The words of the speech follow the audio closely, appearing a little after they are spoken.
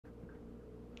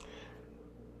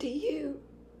Do you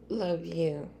love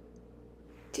you?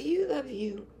 Do you love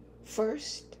you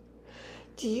first?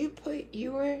 Do you put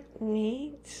your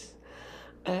needs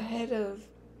ahead of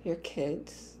your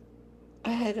kids,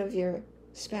 ahead of your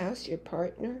spouse, your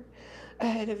partner,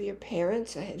 ahead of your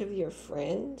parents, ahead of your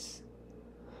friends,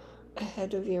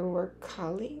 ahead of your work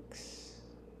colleagues?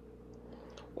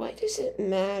 Why does it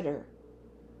matter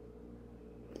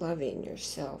loving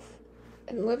yourself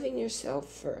and loving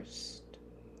yourself first?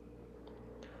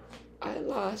 I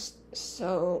lost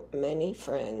so many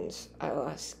friends. I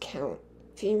lost count,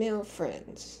 female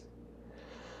friends,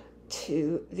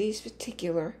 to these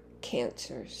particular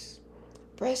cancers.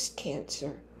 Breast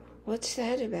cancer. What's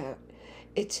that about?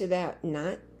 It's about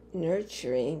not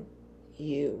nurturing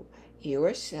you,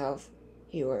 yourself,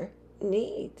 your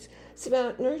needs. It's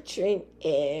about nurturing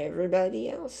everybody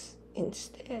else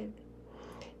instead.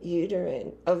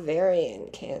 Uterine, ovarian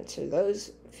cancer,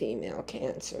 those female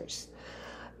cancers.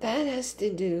 That has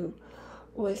to do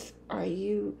with, are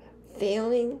you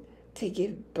failing to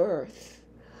give birth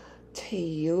to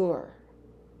your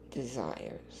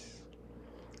desires?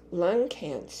 Lung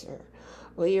cancer.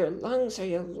 Well, your lungs are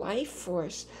your life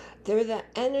force. They're the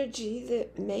energy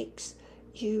that makes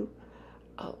you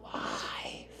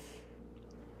alive.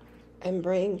 And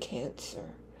brain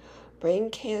cancer.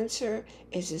 Brain cancer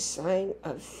is a sign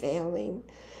of failing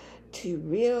to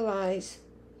realize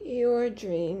your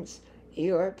dreams,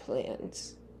 your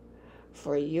plans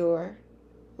for your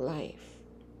life.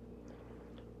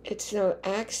 It's no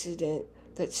accident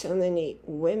that so many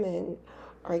women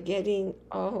are getting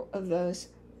all of those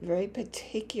very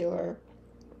particular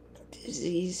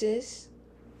diseases,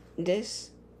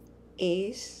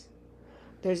 dis-ease.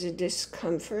 There's a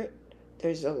discomfort.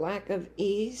 There's a lack of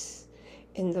ease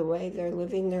in the way they're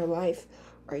living their life.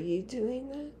 Are you doing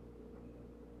that?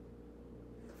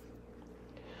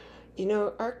 You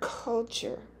know, our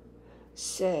culture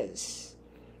says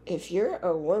if you're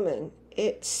a woman,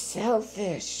 it's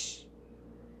selfish.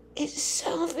 It's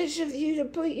selfish of you to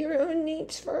put your own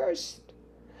needs first.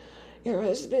 Your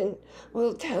husband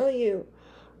will tell you,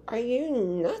 are you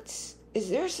nuts? Is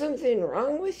there something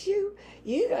wrong with you?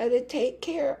 You got to take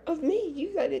care of me.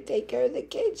 You got to take care of the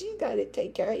kids. You got to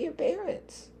take care of your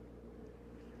parents.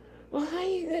 Well, how are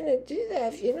you going to do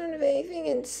that if you don't have anything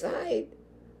inside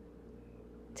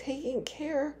taking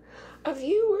care of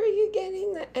you? Where are you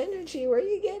getting the energy? Where are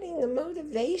you getting the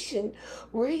motivation?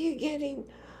 Where are you getting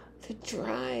the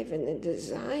drive and the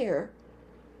desire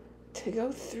to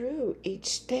go through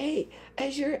each day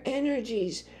as your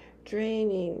energy's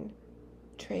draining,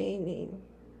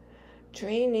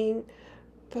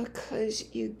 because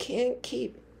you can't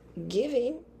keep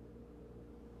giving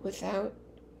without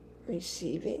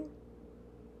receiving?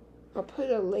 I'll put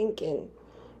a link in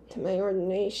to my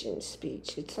ordination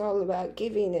speech. It's all about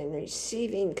giving and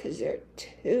receiving because they're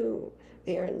two.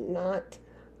 They are not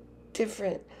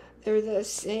different. They're the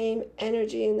same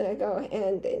energy and they go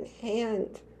hand in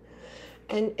hand.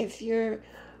 And if you're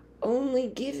only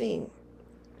giving,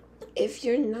 if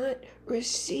you're not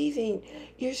receiving,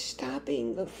 you're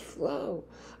stopping the flow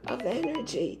of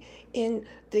energy in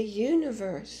the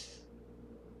universe.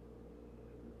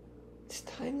 It's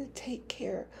time to take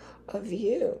care of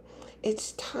you.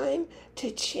 It's time to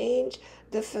change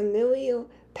the familial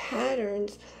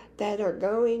patterns that are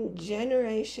going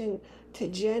generation to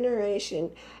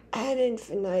generation ad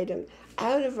infinitum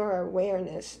out of our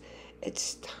awareness.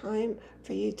 It's time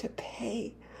for you to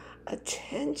pay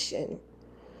attention.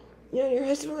 You know, your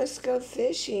husband wants to go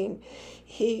fishing.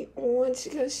 He wants to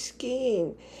go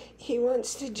skiing. He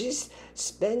wants to just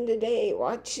spend a day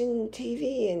watching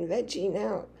TV and vegging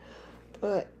out.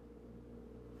 But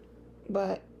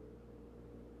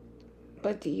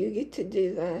do you get to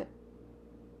do that?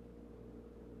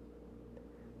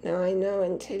 Now, I know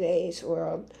in today's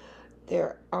world,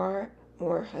 there are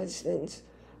more husbands,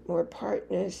 more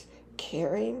partners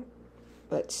caring,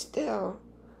 but still,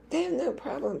 they have no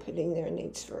problem putting their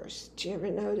needs first. Do you ever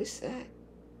notice that?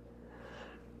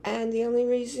 And the only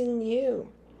reason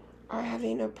you are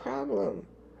having a problem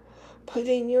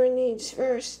putting your needs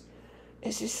first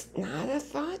is it's not a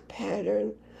thought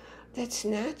pattern that's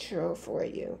natural for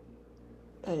you,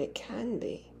 but it can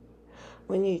be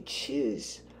when you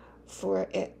choose for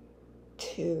it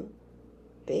to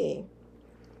be.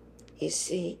 You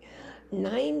see,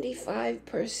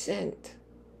 95%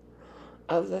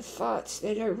 of the thoughts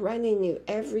that are running you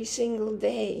every single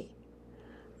day,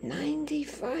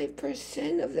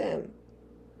 95% of them,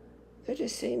 they're the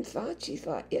same thoughts you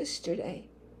thought yesterday,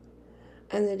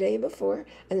 and the day before,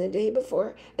 and the day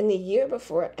before, and the year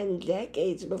before, and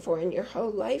decades before, and your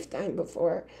whole lifetime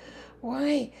before.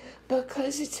 Why?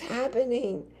 Because it's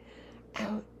happening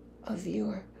out of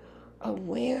your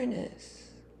awareness.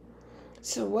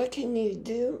 So what can you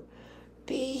do?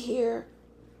 Be here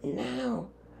now.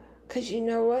 Because you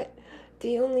know what?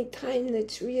 The only time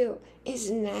that's real is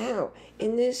now,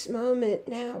 in this moment,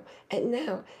 now, and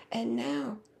now, and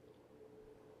now.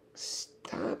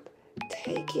 Stop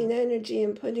taking energy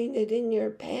and putting it in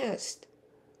your past.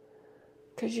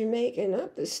 Because you're making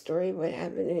up the story of what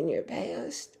happened in your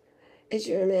past. It's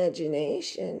your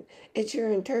imagination. It's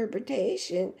your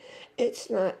interpretation.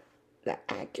 It's not the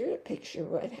accurate picture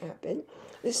of what happened.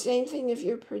 The same thing if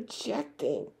you're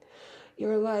projecting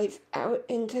your life out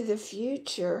into the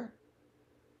future.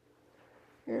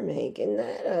 You're making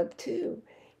that up too.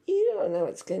 You don't know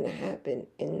what's going to happen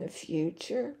in the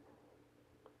future.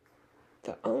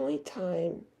 The only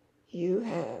time you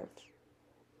have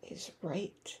is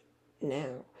right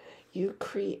now. You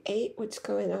create what's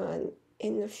going on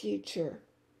in the future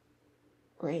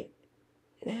right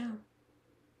now.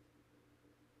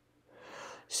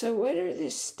 So what are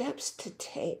the steps to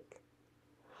take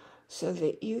so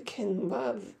that you can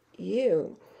love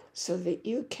you, so that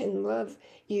you can love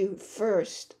you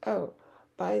first? Oh,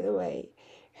 by the way,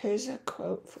 here's a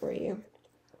quote for you.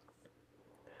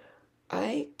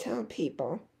 I tell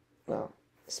people, well,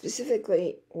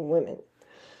 specifically women,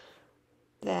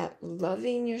 that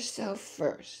loving yourself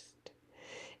first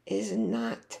is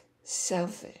not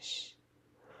selfish.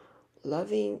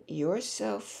 Loving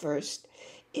yourself first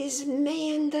is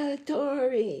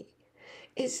mandatory.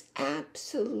 It's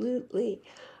absolutely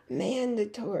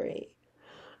mandatory.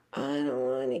 I don't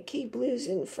want to keep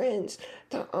losing friends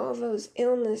to all those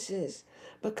illnesses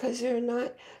because they're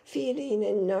not feeding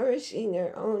and nourishing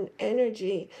their own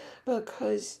energy,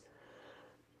 because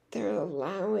they're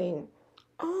allowing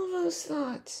all those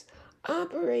thoughts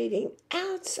operating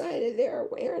outside of their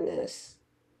awareness.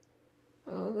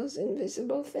 All those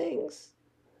invisible things.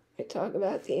 I talk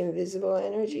about the invisible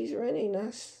energies running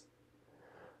us.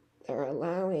 They're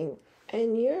allowing,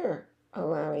 and you're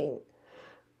allowing,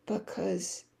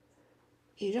 because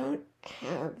you don't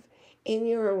have in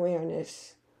your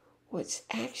awareness what's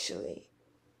actually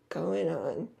going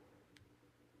on,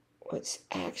 what's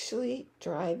actually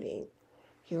driving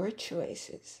your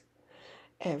choices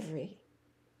every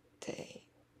day.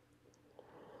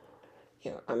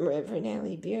 I'm Reverend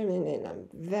Allie Bierman, and I'm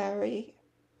very,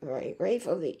 very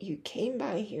grateful that you came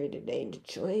by here today to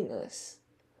join us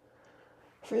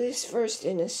for this first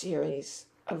in a series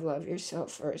of Love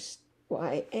Yourself First,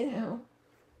 Why and How,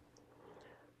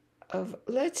 of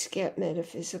Let's Get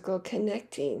Metaphysical,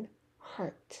 connecting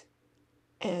heart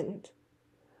and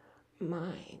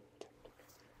mind.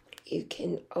 You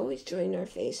can always join our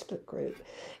Facebook group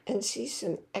and see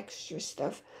some extra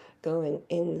stuff going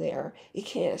in there. You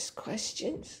can ask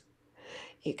questions.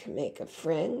 You can make a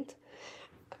friend.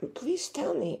 Please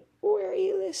tell me, where are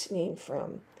you listening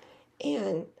from?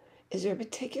 And is there a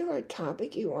particular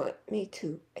topic you want me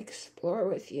to explore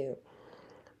with you?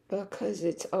 Because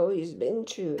it's always been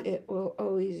true. It will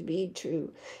always be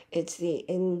true. It's the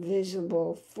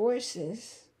invisible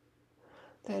forces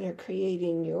that are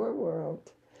creating your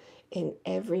world in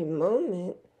every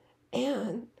moment,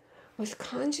 and with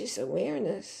conscious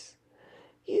awareness,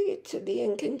 you get to be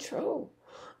in control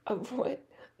of what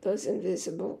those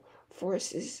invisible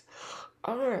forces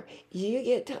are. You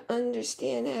get to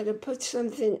understand how to put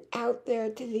something out there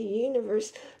to the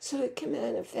universe so it can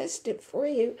manifest it for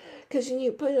you. Because when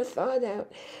you put a thought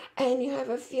out and you have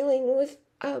a feeling with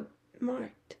a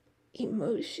marked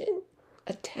emotion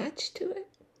attached to it,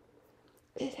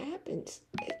 it happens.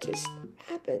 It just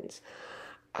happens.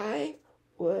 I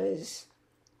was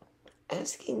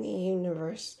asking the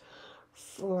universe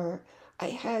I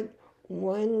had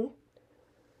one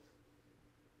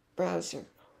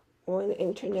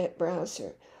internet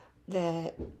browser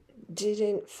that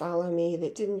didn't follow me,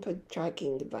 that didn't put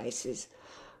tracking devices,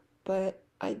 but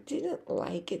I didn't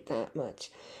like it that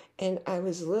much. And I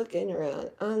was looking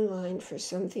around online for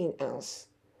something else.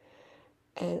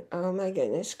 And oh my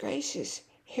goodness gracious,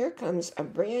 here comes a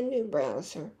brand new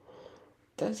browser.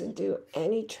 Doesn't do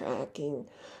any tracking,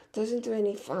 doesn't do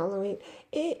any following.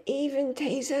 It even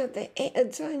takes out the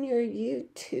ads on your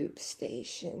YouTube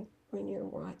station when you're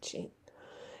watching.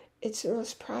 It's the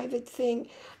most private thing,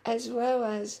 as well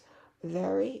as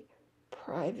very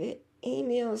private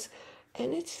emails,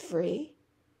 and it's free.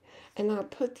 And I'll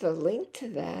put the link to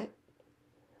that.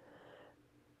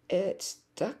 It's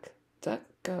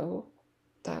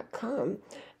duckduckgo.com.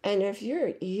 And if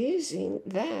you're using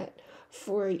that if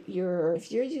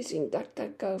you're using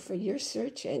DuckDuckGo for your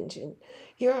search engine,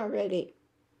 you're already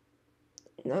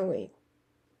knowing.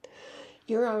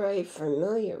 You're already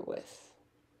familiar with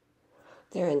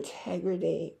their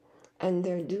integrity and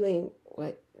they're doing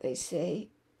what they say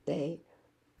they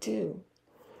do.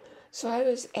 So I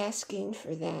was asking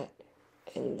for that,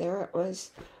 and there it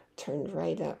was, turned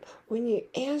right up. When you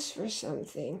ask for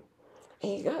something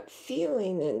and you got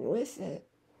feeling in with it,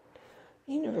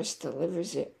 the universe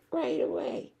delivers it right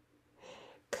away.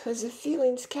 Because the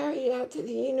feeling's carried out to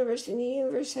the universe, and the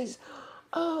universe says,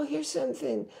 oh, here's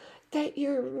something that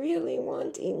you're really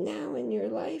wanting now in your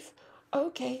life.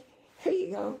 Okay, here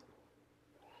you go.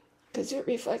 Because it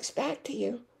reflects back to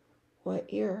you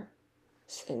what you're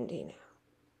sending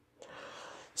out.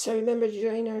 So remember to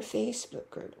join our Facebook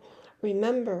group.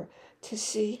 Remember to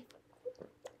see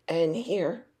and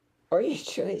hear, or your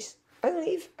choice, or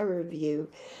leave a review,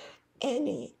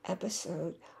 any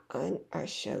episode on our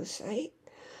show site.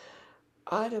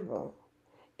 Audible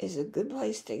is a good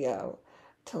place to go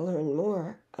to learn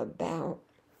more about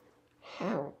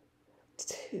how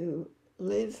to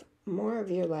live more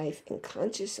of your life in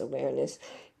conscious awareness.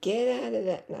 Get out of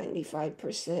that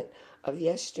 95% of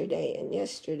yesterday and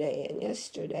yesterday and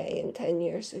yesterday and 10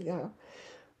 years ago.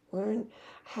 Learn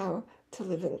how to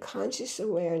live in conscious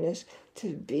awareness,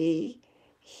 to be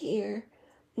here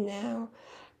now.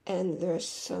 And there are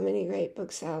so many great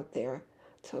books out there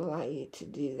to allow you to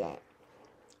do that.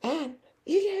 And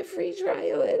you get a free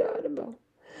trial at Audible.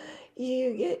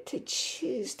 You get to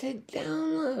choose to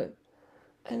download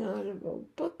an Audible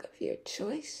book of your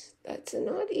choice. That's an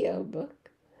audio book.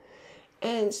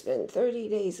 And spend 30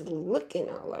 days looking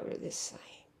all over this site.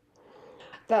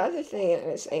 The other thing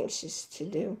I was anxious to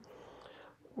do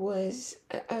was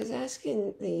I was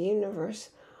asking the universe,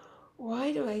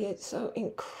 why do I get so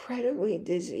incredibly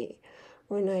dizzy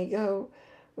when I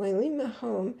leave my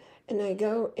home and I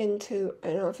go into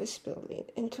an office building,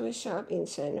 into a shopping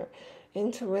center,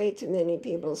 into way too many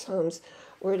people's homes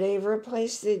where they've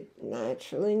replaced the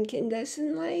natural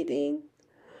incandescent lighting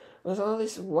with all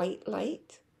this white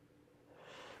light?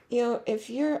 You know, if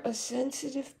you're a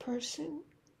sensitive person,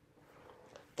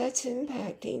 that's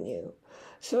impacting you.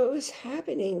 So it was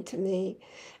happening to me,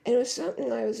 and it was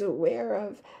something I was aware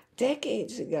of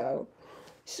decades ago.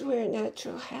 Just wear a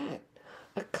natural hat,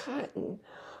 a cotton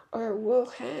or a wool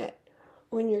hat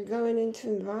when you're going into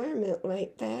an environment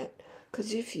like that.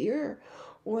 Because if you're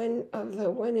one of the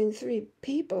 1 in 3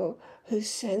 people who's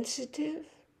sensitive,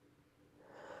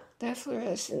 that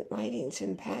fluorescent lighting's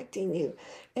impacting you.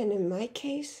 And in my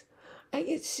case, I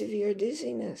get severe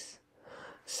dizziness.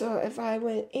 So if I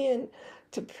went in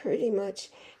to pretty much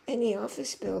any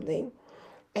office building,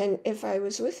 and if I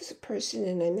was with a person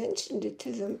and I mentioned it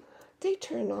to them, they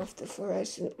turn off the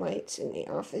fluorescent lights in the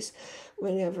office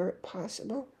whenever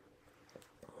possible.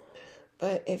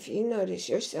 But if you notice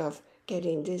yourself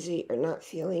getting dizzy or not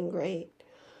feeling great,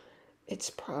 it's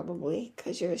probably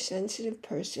because you're a sensitive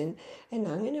person. And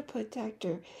I'm going to put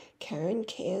Dr. Karen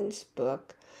Can's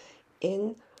book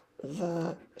in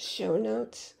the show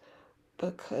notes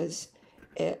because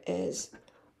it is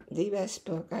the best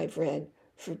book I've read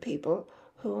for people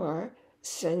who are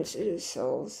sensitive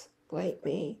souls like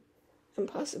me and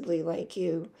possibly like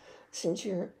you, since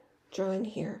you're drawn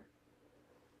here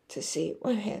to see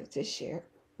what I have to share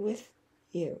with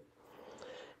you.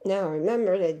 Now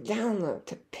remember to download,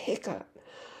 to pick up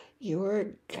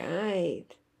your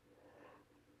guide.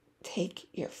 Take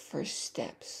your first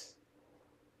steps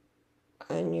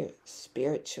on your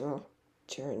spiritual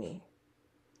journey.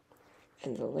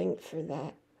 And the link for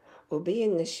that will be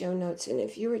in the show notes. And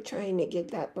if you were trying to get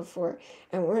that before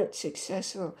and weren't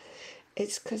successful,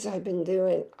 it's because I've been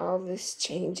doing all this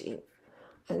changing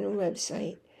on the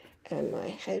website, and my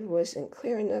head wasn't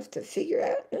clear enough to figure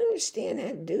out and understand how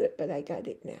to do it, but I got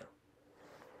it now.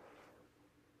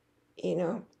 You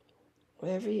know,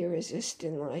 whatever you resist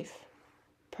in life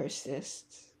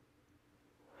persists.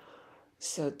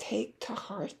 So take to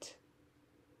heart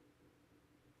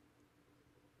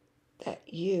that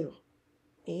you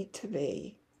need to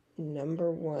be number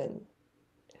one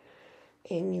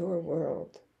in your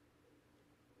world,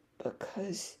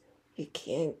 because you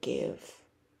can't give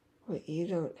what you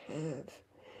don't have.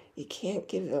 You can't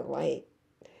give the light.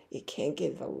 You can't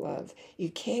give the love. You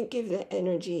can't give the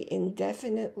energy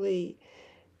indefinitely.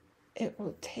 It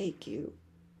will take you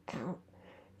out.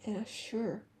 And I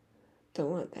sure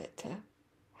don't want that to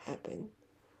happen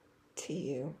to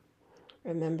you.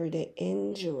 Remember to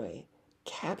enjoy,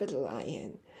 capital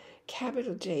I-N,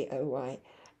 capital J-O-Y,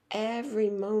 every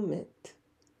moment.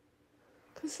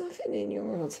 Because nothing in your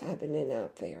world's happening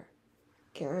out there.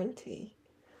 Guarantee.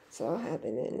 It's all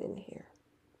happening in here.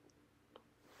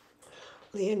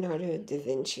 Leonardo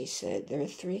DaVinci said there are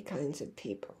 3 kinds of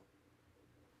people.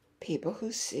 People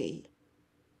who see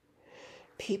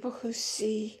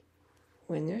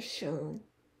when they're shown,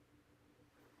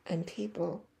 and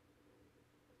people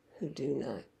who do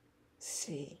not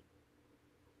see.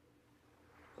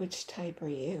 Which type are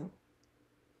you?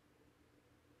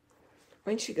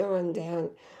 Why don't you go on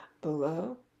down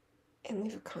below and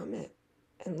leave a comment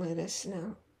and let us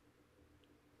know.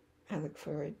 I look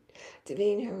forward to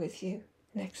being here with you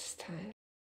next time.